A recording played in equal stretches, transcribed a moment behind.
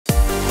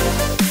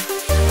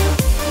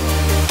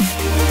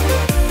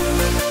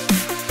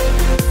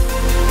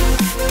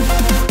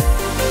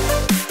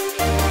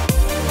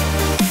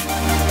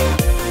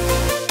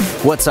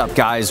What's up,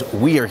 guys?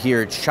 We are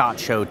here at SHOT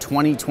Show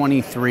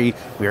 2023.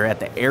 We are at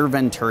the Air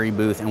Venturi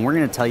booth, and we're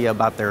going to tell you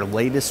about their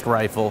latest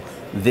rifle.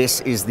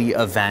 This is the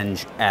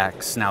Avenge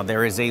X. Now,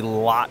 there is a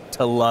lot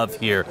to love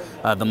here.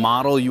 The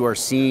model you are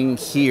seeing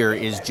here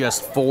is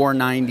just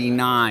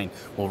 $499.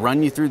 We'll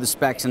run you through the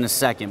specs in a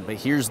second, but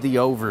here's the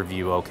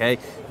overview, okay?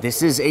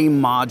 This is a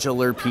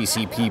modular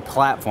PCP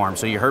platform.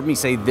 So you heard me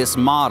say this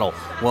model.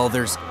 Well,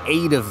 there's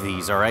 8 of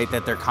these, all right,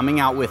 that they're coming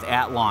out with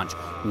at launch.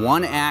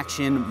 One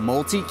action,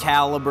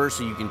 multi-caliber,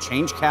 so you can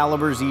change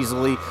calibers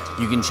easily,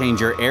 you can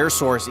change your air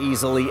source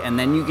easily, and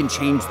then you can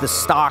change the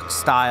stock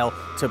style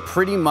to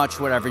pretty much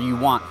whatever you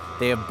want.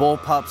 They have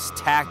bullpups,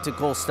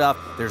 tactical stuff,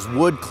 there's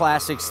wood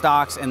classic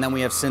stocks, and then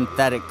we have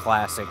synthetic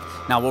classic.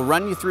 Now we'll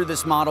run you through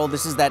this model.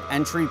 This is that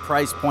entry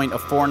price point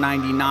of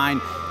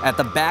 $499. At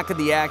the back of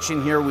the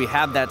action here, we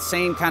have that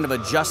same kind of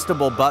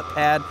adjustable butt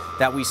pad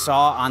that we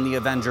saw on the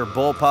Avenger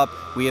bullpup.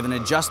 We have an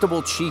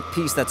adjustable cheek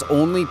piece that's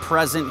only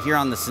present here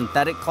on the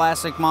synthetic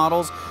classic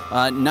models.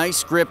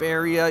 Nice grip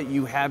area.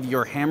 You have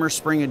your hammer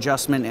spring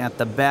adjustment at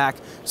the back,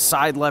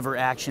 side lever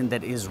action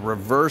that is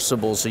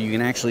reversible, so you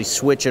can actually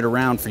switch it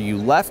around for you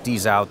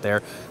lefties out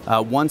there.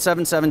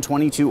 177,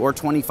 22, or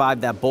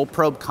 25. That bolt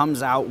probe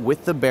comes out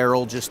with the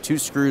barrel, just 2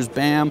 screws,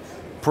 bam.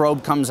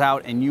 Probe comes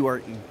out and you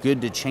are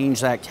good to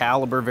change that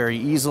caliber very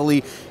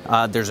easily.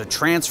 There's a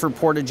transfer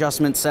port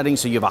adjustment setting,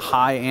 so you have a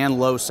high and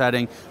low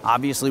setting.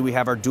 Obviously, we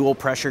have our dual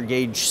pressure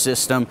gauge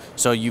system,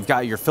 so you've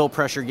got your fill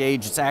pressure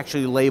gauge. It's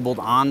actually labeled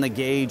on the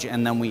gauge,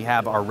 and then we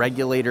have our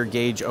regulator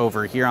gauge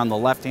over here on the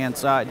left-hand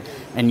side.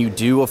 And you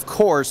do, of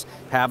course,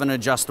 have an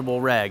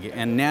adjustable reg.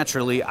 And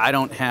naturally, I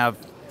don't have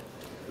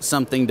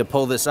something to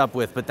pull this up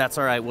with, but that's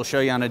all right. We'll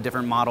show you on a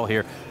different model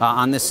here.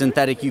 On this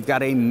synthetic, you've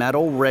got a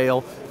metal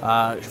rail,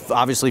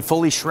 obviously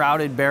fully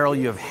shrouded barrel.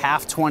 You have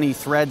half 20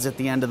 threads at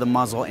the end of the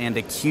muzzle and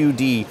a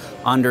QD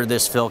under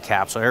this fill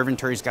cap. So Air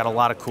Venturi's got a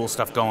lot of cool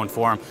stuff going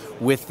for them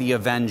with the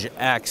Avenge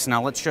X.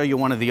 Now let's show you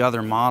one of the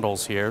other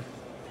models here.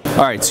 All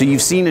right, so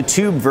you've seen a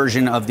tube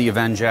version of the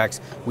Avenge X.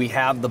 We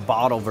have the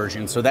bottle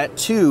version. So that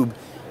tube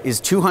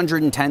is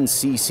 210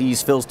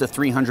 cc's, fills to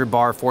 300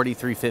 bar,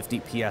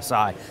 4350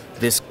 psi.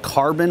 This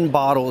carbon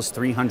bottle is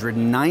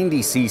 390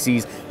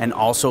 cc's and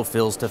also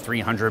fills to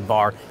 300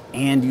 bar,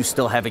 and you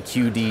still have a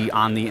QD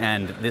on the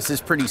end. This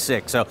is pretty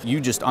sick. So you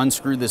just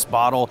unscrew this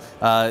bottle.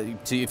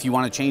 If you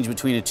want to change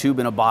between a tube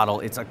and a bottle,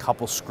 it's a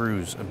couple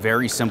screws. A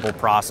very simple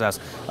process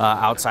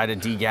outside of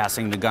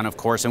degassing the gun, of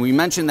course. And we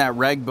mentioned that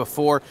reg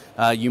before.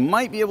 You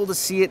might be able to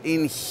see it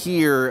in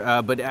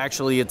here, but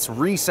actually it's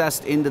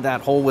recessed into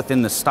that hole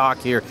within the stock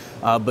here.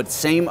 But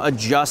same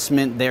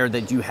adjustment there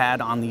that you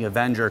had on the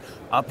Avenger,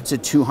 up to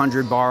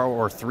 200 bar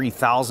or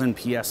 3000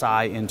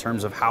 psi in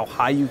terms of how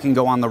high you can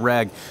go on the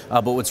reg.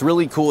 But what's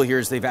really cool here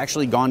is they've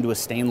actually gone to a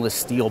stainless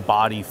steel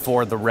body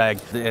for the reg.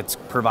 It's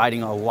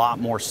providing a lot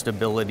more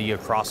stability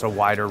across a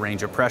wider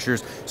range of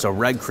pressures. So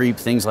reg creep,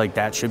 things like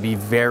that should be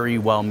very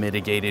well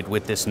mitigated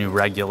with this new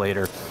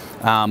regulator.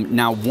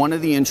 Now, one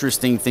of the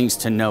interesting things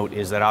to note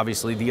is that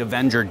obviously the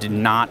Avenger did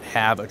not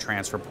have a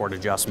transfer port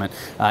adjustment.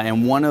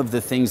 And one of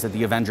the things that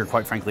the Avenger,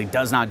 quite frankly,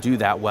 does not do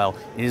that well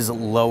is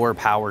lower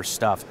power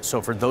stuff.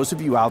 So for those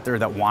of you out there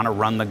that want to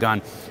run the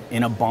gun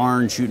in a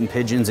barn shooting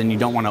pigeons and you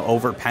don't want to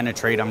over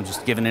penetrate, I'm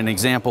just giving an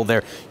example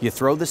there, you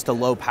throw this to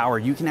low power,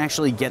 you can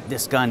actually get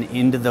this gun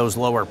into those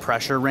lower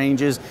pressure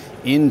ranges,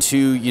 into,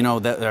 you know,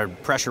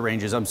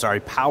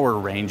 power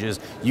ranges.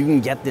 You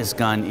can get this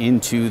gun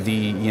into the,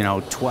 you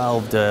know,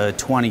 12 to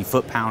 20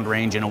 foot-pound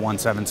range in a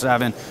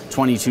 177,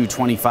 22,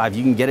 25.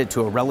 You can get it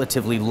to a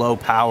relatively low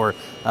power,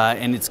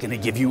 and it's going to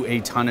give you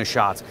a ton of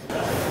shots.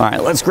 All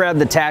right, let's grab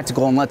the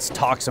tactical and let's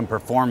talk some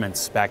performance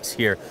specs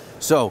here.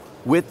 So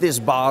with this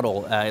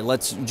bottle,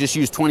 let's just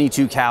use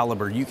 22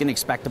 caliber. You can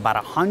expect about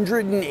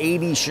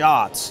 180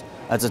 shots.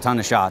 That's a ton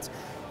of shots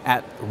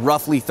at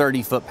roughly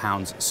 30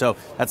 foot-pounds. So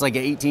that's like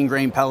an 18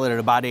 grain pellet at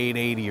about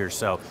 880 or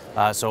so.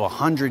 So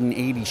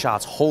 180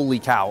 shots, holy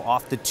cow.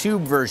 Off the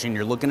tube version,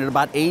 you're looking at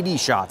about 80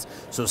 shots.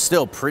 So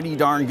still pretty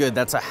darn good.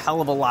 That's a hell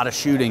of a lot of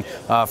shooting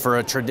for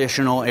a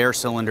traditional air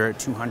cylinder at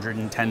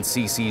 210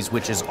 cc's,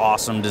 which is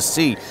awesome to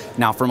see.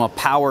 Now from a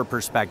power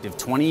perspective,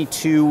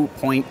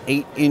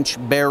 22.8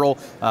 inch barrel,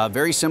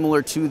 very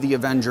similar to the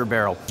Avenger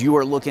barrel. You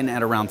are looking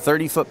at around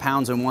 30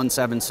 foot-pounds in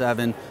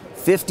 177,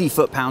 50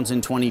 foot-pounds in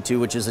 22,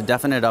 which is a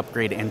definite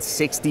upgrade, and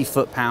 60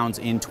 foot-pounds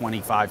in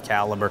 25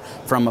 caliber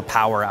from a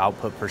power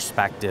output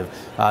perspective.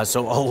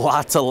 So a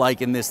lot to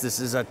like in this.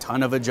 This is a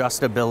ton of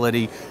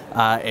adjustability,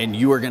 and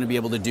you are going to be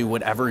able to do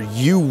whatever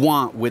you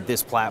want with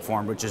this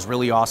platform, which is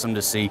really awesome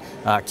to see.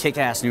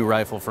 Kick-ass new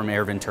rifle from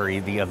Air Venturi,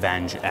 the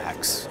Avenge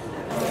X.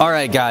 All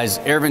right, guys,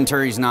 Air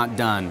Venturi's not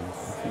done.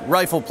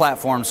 Rifle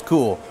platform's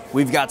cool.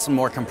 We've got some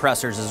more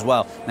compressors as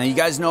well. Now, you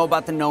guys know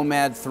about the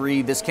Nomad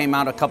 3. This came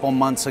out a couple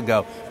months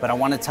ago, but I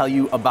want to tell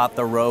you about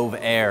the Rove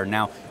Air.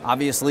 Now,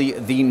 obviously,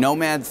 the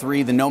Nomad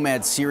 3, the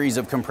Nomad series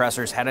of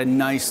compressors had a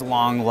nice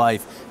long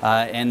life,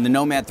 and the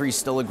Nomad 3 is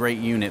still a great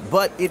unit,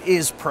 but it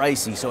is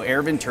pricey, so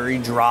Air Venturi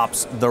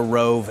drops the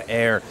Rove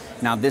Air.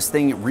 Now, this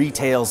thing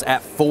retails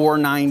at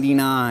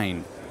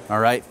 $499. All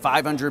right,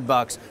 500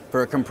 bucks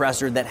for a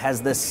compressor that has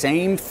the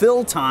same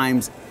fill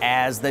times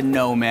as the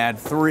Nomad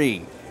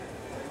 3.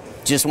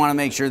 Just want to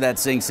make sure that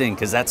sinks in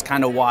because that's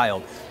kind of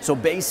wild. So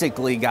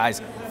basically,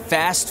 guys,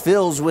 fast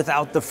fills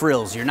without the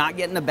frills. You're not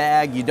getting a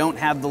bag, you don't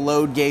have the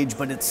load gauge,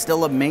 but it's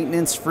still a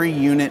maintenance-free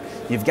unit.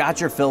 You've got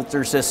your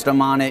filter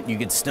system on it. You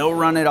could still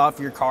run it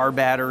off your car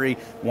battery,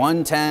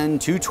 110,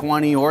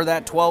 220, or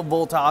that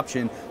 12-volt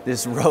option.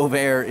 This Rove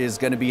Air is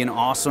going to be an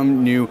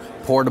awesome new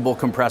portable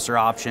compressor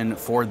option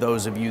for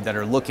those of you that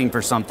are looking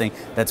for something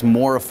that's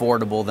more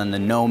affordable than the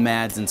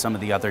Nomads and some of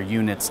the other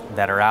units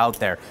that are out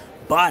there.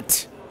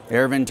 But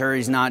Air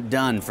Venturi's not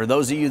done. For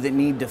those of you that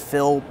need to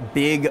fill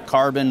big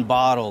carbon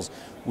bottles,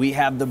 we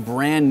have the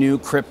brand new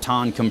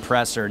Krypton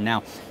compressor.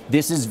 Now,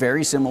 this is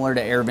very similar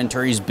to Air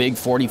Venturi's big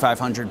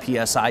 4,500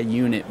 PSI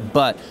unit,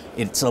 but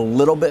it's a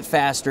little bit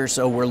faster,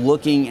 so we're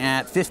looking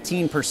at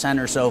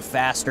 15% or so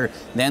faster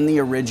than the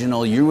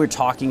original. You were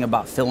talking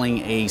about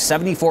filling a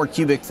 74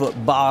 cubic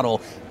foot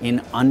bottle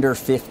in under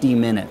 50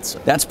 minutes.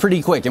 That's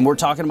pretty quick, and we're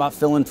talking about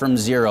filling from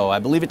zero. I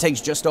believe it takes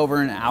just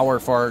over an hour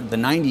for the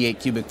 98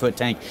 cubic foot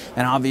tank,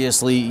 and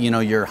obviously, you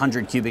know, your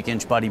 100 cubic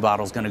inch buddy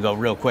bottle is gonna go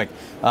real quick.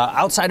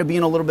 Outside of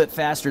being a little bit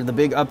faster, the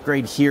big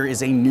upgrade here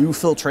is a new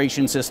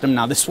filtration system.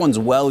 Now, this one's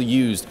well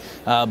used,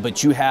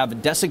 but you have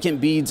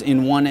desiccant beads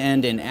in one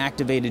end and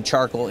activated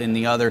charcoal in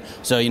the other.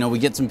 So, you know, we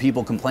get some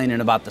people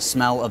complaining about the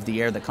smell of the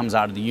air that comes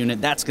out of the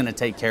unit. That's gonna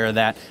take care of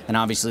that, and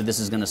obviously this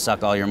is gonna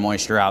suck all your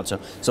moisture out. So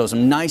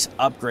some nice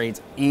upgrades,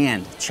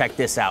 and check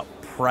this out.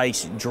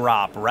 Price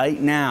drop right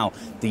now.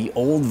 The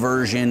old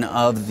version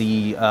of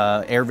the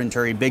Air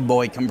Venturi Big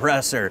Boy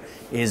compressor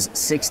is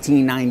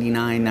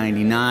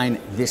 $1699.99.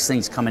 This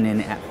thing's coming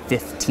in at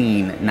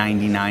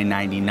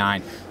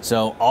 $1599.99.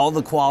 So all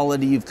the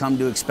quality you've come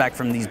to expect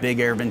from these big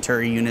Air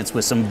Venturi units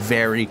with some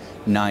very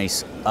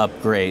nice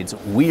upgrades.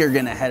 We are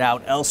gonna head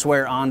out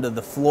elsewhere onto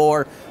the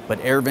floor, but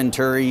Air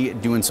Venturi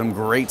doing some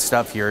great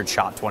stuff here at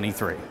SHOT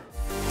 23.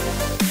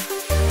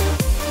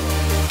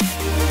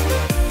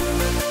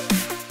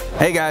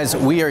 Hey guys,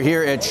 we are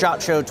here at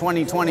SHOT Show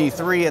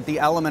 2023 at the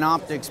Element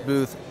Optics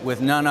booth with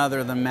none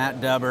other than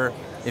Matt Dubber.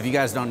 If you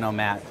guys don't know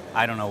Matt,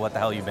 I don't know what the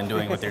hell you've been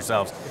doing with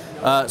yourselves.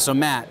 So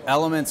Matt,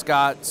 Element's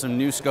got some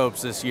new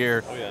scopes this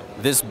year. Oh yeah.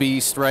 This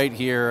beast right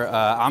here,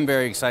 I'm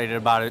very excited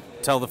about it.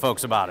 Tell the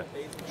folks about it.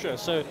 Sure,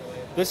 so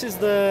this is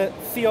the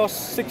Theos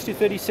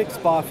 6036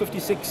 by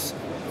 56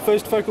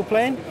 first focal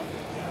plane.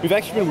 We've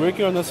actually been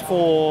working on this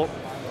for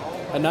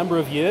a number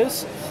of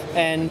years,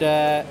 and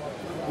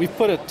we've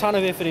put a ton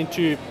of effort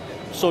into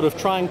sort of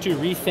trying to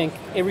rethink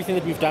everything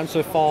that we've done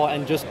so far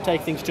and just take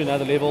things to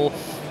another level.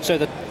 So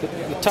the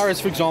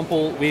turrets, for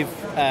example, we've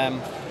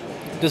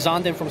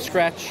designed them from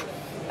scratch.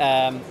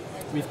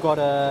 We've got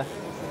a...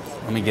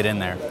 Let me get in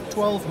there.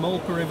 12 mil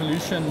per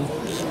revolution.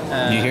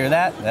 You hear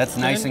that? That's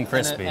nice and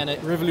crispy. And a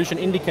revolution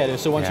indicator.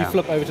 So once you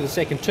flip over to the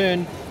second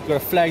turn, you've got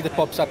a flag that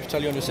pops up to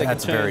tell you on your second turn.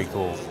 That's very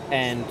cool.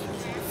 And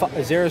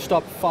a zero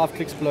stop, 5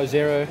 clicks below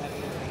zero.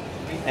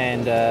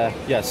 And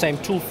yeah, same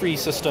tool-free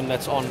system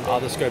that's on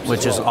other scopes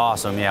Which as well. is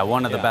awesome, yeah,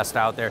 one of the best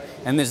out there.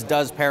 And this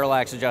does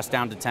parallax adjust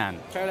down to 10.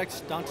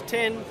 Parallax down to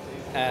 10,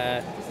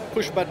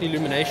 push-button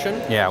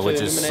illumination. Yeah, so which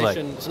is slick.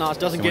 It's nice,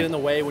 doesn't get in the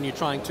way when you're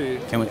trying to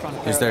Can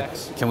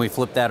we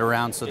flip that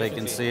around so they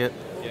can see it?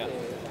 Yeah.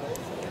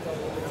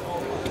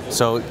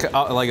 So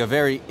like a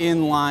very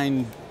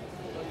inline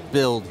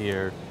build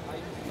here.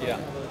 Yeah.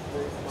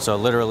 So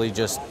literally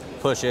just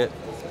push it.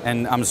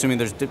 And I'm assuming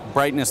there's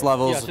brightness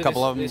levels, so a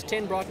couple of them? There's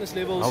 10 brightness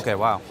levels. Okay,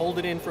 wow. Hold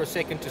it in for a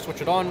second to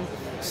switch it on,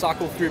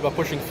 cycle through by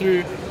pushing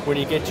through. When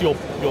you get to your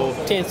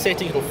 10th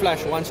setting, it'll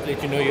flash once to let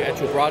you know you're at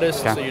your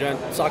brightest, so you don't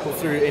cycle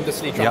through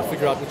endlessly trying to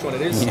figure out which one it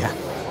is. Yeah.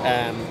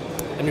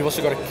 And we've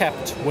also got a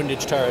capped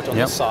windage turret on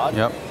this side.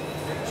 Yep.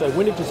 So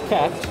windage is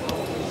capped,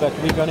 but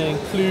we're going to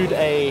include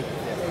a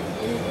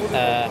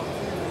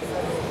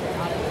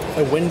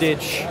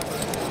windage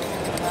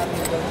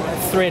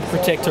thread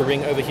protector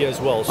ring over here as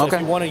well. So if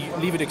you want to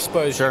leave it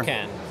exposed, you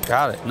can.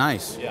 Got it.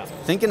 Nice. Yeah.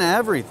 Thinking of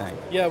everything.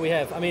 Yeah, we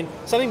have. I mean,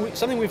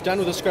 something we've done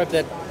with the scope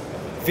that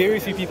very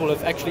few people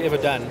have actually ever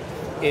done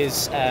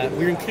is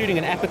we're including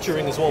an aperture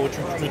ring as well, which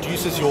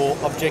reduces your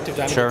objective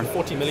diameter to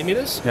 40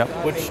 millimeters,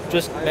 which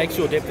just makes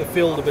your depth of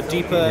field a bit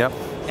deeper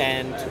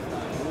and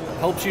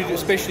helps you,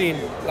 especially in,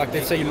 like,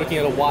 let's say you're looking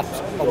at a white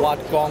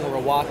gong or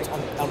a white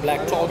on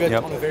black target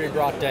on a very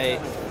bright day.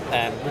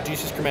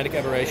 Reduces chromatic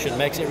aberration,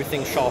 makes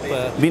everything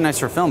sharper. Be nice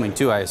for filming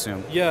too, I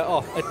assume.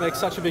 Yeah, it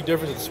makes such a big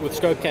difference with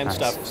scope cam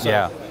stuff.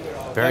 So,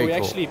 very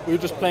cool. We were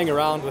just playing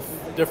around with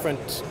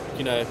different,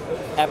 you know,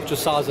 aperture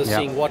sizes,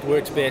 seeing what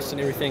works best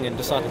and everything, and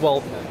decided, well,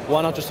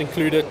 why not just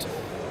include it?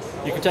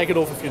 You can take it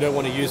off if you don't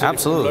want to use it.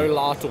 Absolutely. Low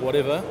light or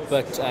whatever,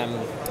 but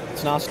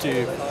it's nice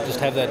to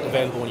just have that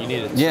available when you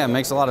need it. Yeah, it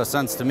makes a lot of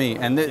sense to me.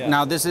 And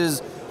now this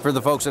is for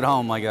the folks at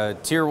home, like a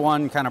tier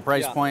 1 kind of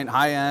price point,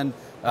 high end.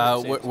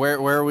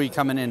 Where are we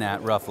coming in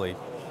at roughly?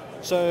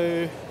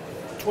 So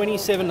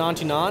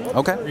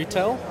 $27.99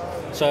 retail.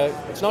 So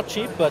it's not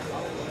cheap, but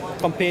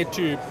compared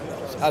to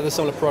other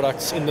similar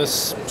products in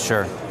this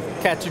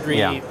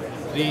category,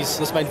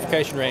 this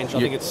magnification range. I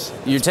think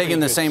you're taking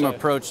the good, same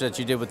approach that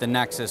you did with the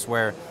Nexus,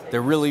 where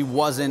there really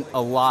wasn't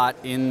a lot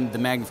in the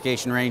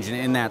magnification range and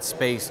in that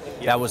space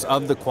that was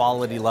of the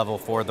quality level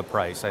for the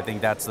price. I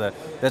think that's the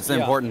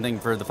important thing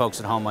for the folks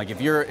at home. Like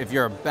if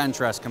you're a bench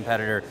rest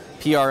competitor,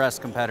 PRS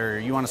competitor,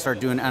 you want to start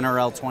doing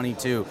NRL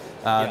 22.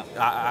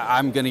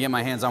 I'm going to get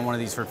my hands on one of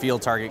these for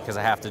field target because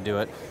I have to do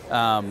it.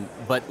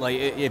 But like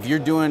if you're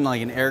doing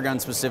like an air gun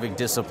specific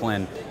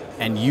discipline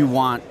and you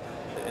want,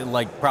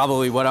 like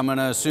probably what I'm going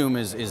to assume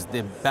is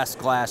the best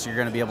glass you're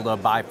going to be able to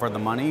buy for the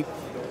money,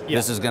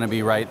 this is going to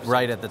be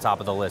right at the top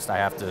of the list, I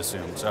have to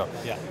assume. So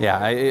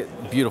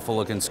beautiful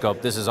looking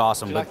scope. This is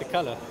awesome. Do you like the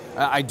color?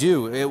 I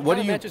do. What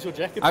do you? Matches your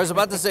jacket. I was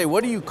about to say,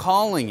 what are you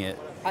calling it?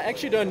 I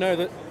actually don't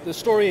know. The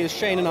story is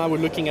Shane and I were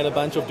looking at a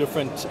bunch of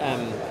different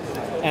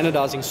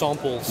anodizing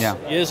samples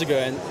years ago,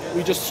 and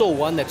we just saw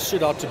one that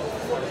stood out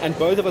and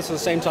both of us at the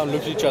same time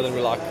looked at each other and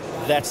were like,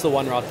 that's the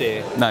one right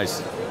there.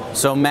 Nice.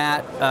 So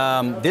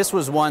Matt, this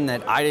was one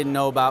that I didn't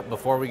know about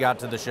before we got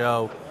to the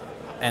show,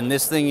 and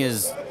this thing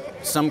is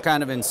some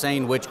kind of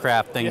insane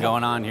witchcraft thing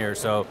going on here,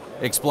 so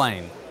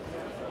explain.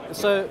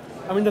 So,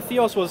 I mean, the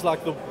Theos was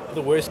like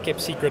the worst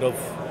kept secret of,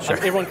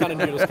 everyone kind of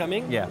knew it was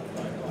coming.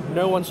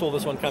 No one saw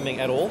this one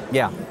coming at all.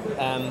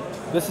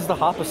 This is the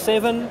Harper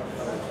 7.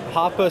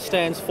 Harper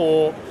stands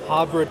for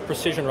Hybrid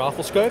Precision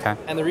Rifle Scope,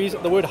 and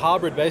the word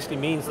hybrid basically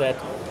means that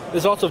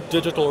there's lots of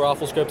digital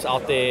rifle scopes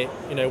out there,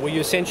 you know, where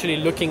you're essentially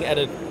looking at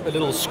a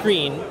little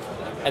screen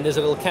and there's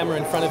a little camera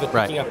in front of it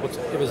picking up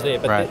what was there.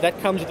 But that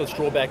comes with its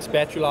drawbacks.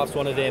 Battery life's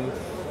one of them.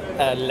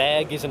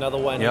 Lag is another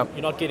one. You're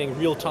not getting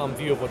real-time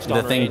view of what's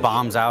down the thing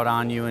bombs out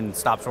on you and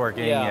stops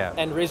working.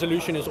 And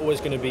resolution is always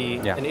going to be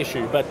an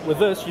issue. But with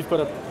this, you've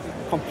got a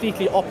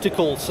completely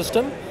optical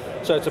system.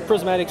 So it's a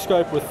prismatic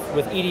scope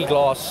with ED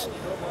glass.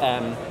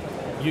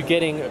 You're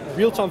getting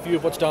real-time view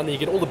of what's down there. You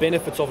get all the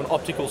benefits of an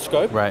optical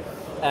scope.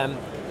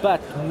 But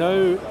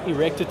no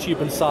erector tube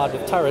inside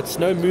with turrets,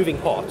 no moving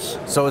parts.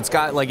 So it's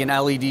got like an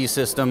LED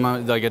system,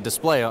 like a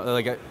display,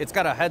 it's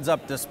got a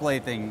heads-up display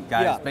thing,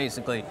 guys,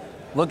 basically.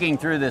 Looking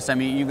through this, I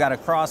mean, you've got a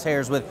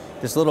crosshairs with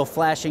this little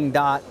flashing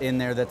dot in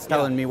there that's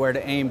telling me where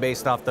to aim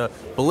based off the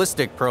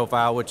ballistic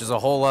profile, which is a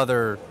whole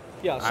other...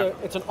 So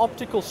it's an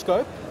optical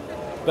scope,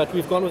 but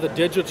we've gone with a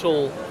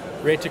digital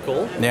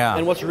reticle.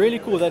 And what's really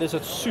cool with that is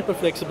it's super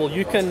flexible.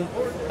 You can,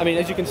 I mean,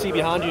 as you can see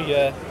behind you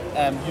here,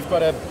 you've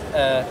got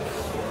a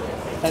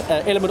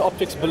Element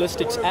Optics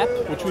ballistics app,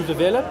 which we've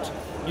developed.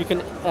 You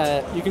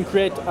can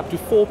create up to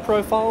 4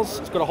 profiles.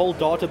 It's got a whole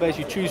database.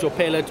 You choose your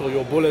pellet or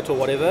your bullet or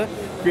whatever.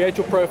 Create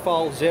your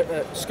profile,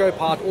 scope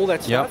height, all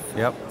that stuff.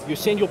 You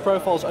send your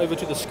profiles over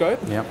to the scope.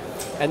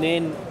 And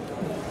then,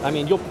 I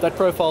mean, that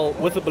profile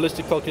with the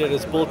ballistic calculator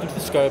is built into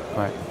the scope.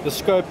 The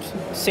scope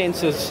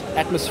senses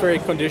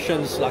atmospheric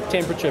conditions like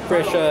temperature,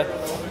 pressure.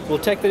 We'll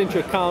take that into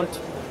account,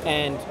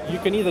 and you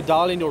can either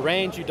dial in your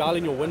range, you dial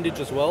in your windage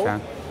as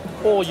well.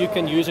 Or you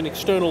can use an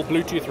external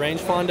Bluetooth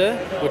rangefinder,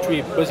 which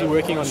we're busy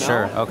working on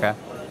now.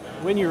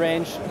 When you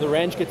range, the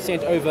range gets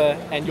sent over,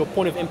 and your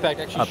point of impact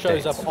actually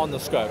shows up on the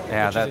scope. Which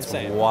is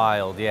insane.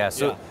 Wild.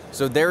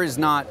 So there is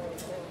not.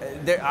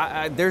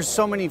 There's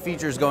so many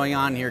features going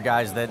on here,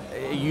 guys, that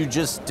you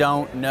just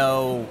don't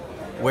know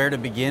where to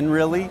begin,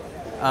 really.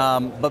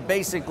 But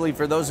basically,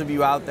 for those of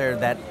you out there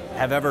that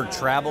have ever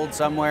traveled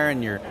somewhere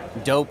and your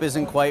dope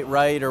isn't quite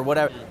right or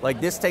whatever, like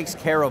this takes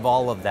care of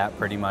all of that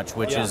pretty much,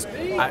 which is,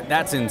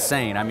 that's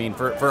insane. I mean,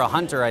 for a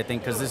hunter, I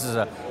think, because this is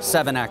a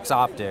 7X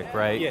optic,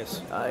 right?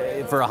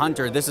 For a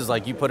hunter, this is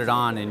like you put it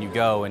on and you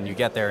go and you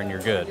get there and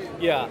you're good.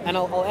 And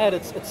I'll add,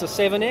 it's a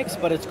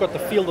 7X, but it's got the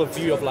field of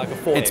view of like a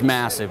 4X. It's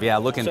massive,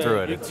 looking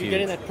through it, it's huge. You're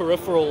getting that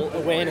peripheral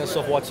awareness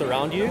of what's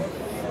around you.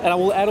 And I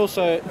will add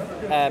also,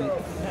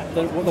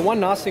 the one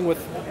nice thing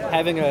with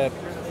having a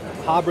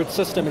hybrid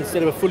system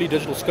instead of a fully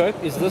digital scope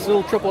is this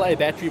little AAA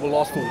battery will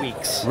last for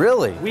weeks.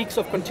 Really? Weeks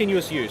of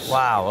continuous use.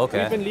 Wow,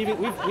 okay.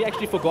 We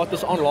actually forgot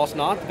this on last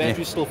night. The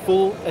battery's still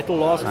full. It'll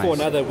last for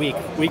another week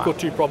or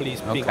two probably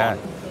being on.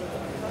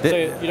 So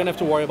you don't have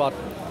to worry about,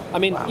 I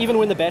mean, even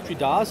when the battery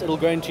dies, it'll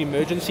go into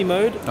emergency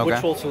mode,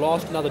 which will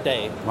last another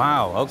day.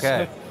 Wow,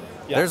 okay.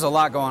 So, there's a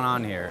lot going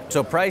on here.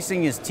 So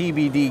pricing is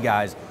TBD,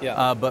 guys,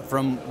 but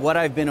from what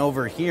I've been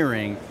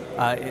overhearing,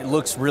 it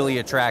looks really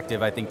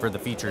attractive, I think, for the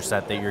feature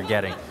set that you're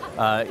getting.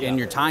 And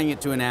you're tying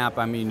it to an app.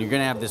 I mean, you're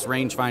going to have this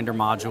rangefinder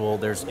module.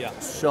 There's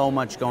so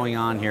much going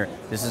on here.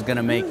 This is going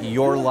to make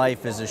your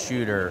life as a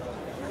shooter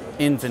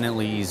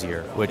infinitely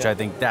easier, which I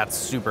think that's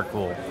super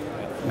cool.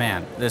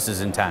 Man, this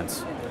is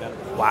intense.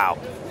 Wow.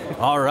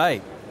 All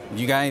right.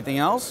 You got anything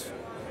else?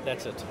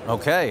 That's it.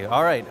 Okay.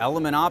 All right.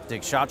 Element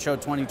Optics, SHOT Show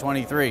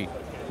 2023.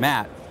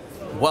 Matt,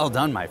 well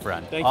done, my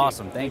friend. Thank you.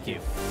 Awesome. Thank you.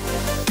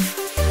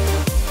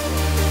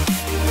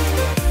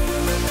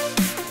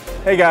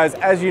 Hey guys,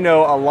 as you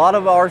know, a lot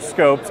of our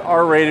scopes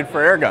are rated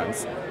for air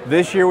guns.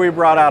 This year we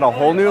brought out a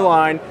whole new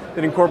line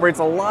that incorporates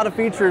a lot of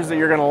features that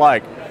you're going to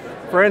like.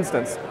 For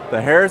instance,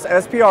 the Harris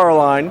SPR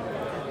line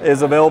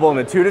is available in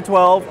a 2 to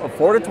 12, a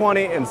 4 to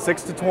 20, and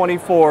 6 to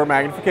 24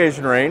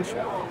 magnification range.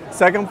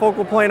 Second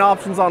focal plane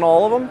options on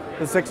all of them.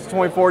 The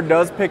 6-24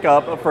 does pick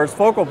up a first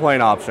focal plane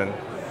option.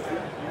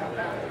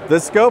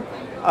 This scope,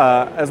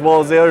 as well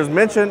as the others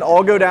mentioned,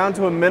 all go down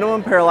to a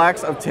minimum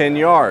parallax of 10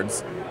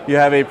 yards. You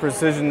have a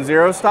precision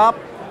zero stop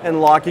and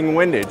locking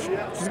windage,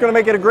 which is going to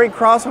make it a great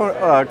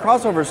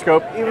crossover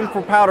scope even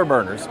for powder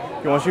burners.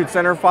 If you want to shoot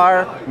center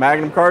fire,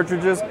 Magnum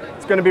cartridges,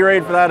 it's going to be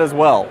rated for that as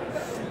well.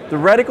 The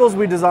reticles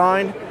we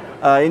designed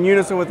in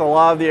unison with a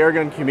lot of the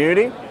airgun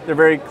community. They're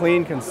very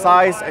clean,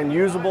 concise, and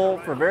usable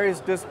for various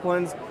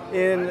disciplines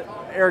in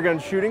airgun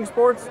shooting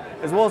sports,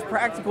 as well as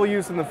practical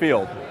use in the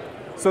field.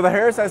 So the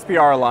Harris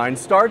SPR line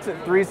starts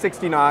at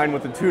 $369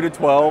 with a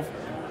 2-12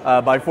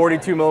 by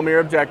 42 millimeter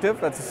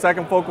objective. That's the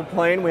second focal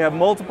plane. We have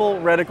multiple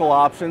reticle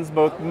options,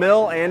 both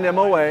mil and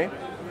MOA.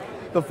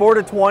 The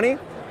 4-20,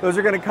 those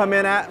are going to come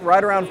in at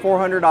right around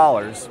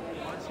 $400.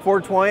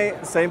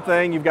 420, same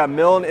thing. You've got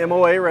mil and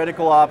MOA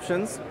reticle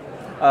options.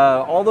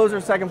 All those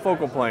are second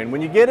focal plane.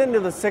 When you get into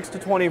the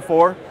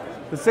 6-24,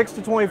 the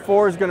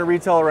 6-24 is going to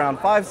retail around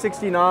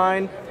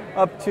 $569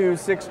 up to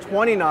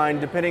 $629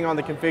 depending on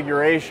the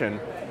configuration.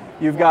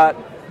 You've got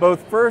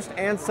both first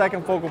and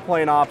second focal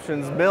plane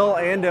options, mil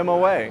and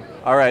MOA.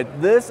 All right,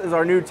 this is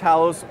our new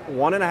Talos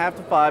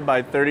 1.5-5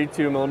 by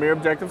 32 millimeter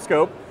objective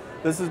scope.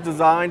 This is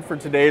designed for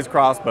today's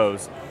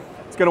crossbows.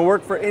 It's going to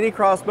work for any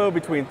crossbow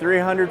between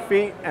 300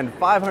 feet and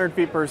 500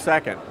 feet per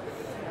second.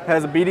 It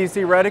has a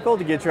BDC reticle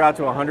to get you out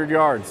to 100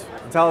 yards.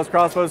 The Talos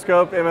crossbow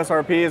scope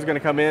MSRP is going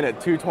to come in at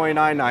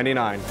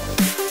 $229.99.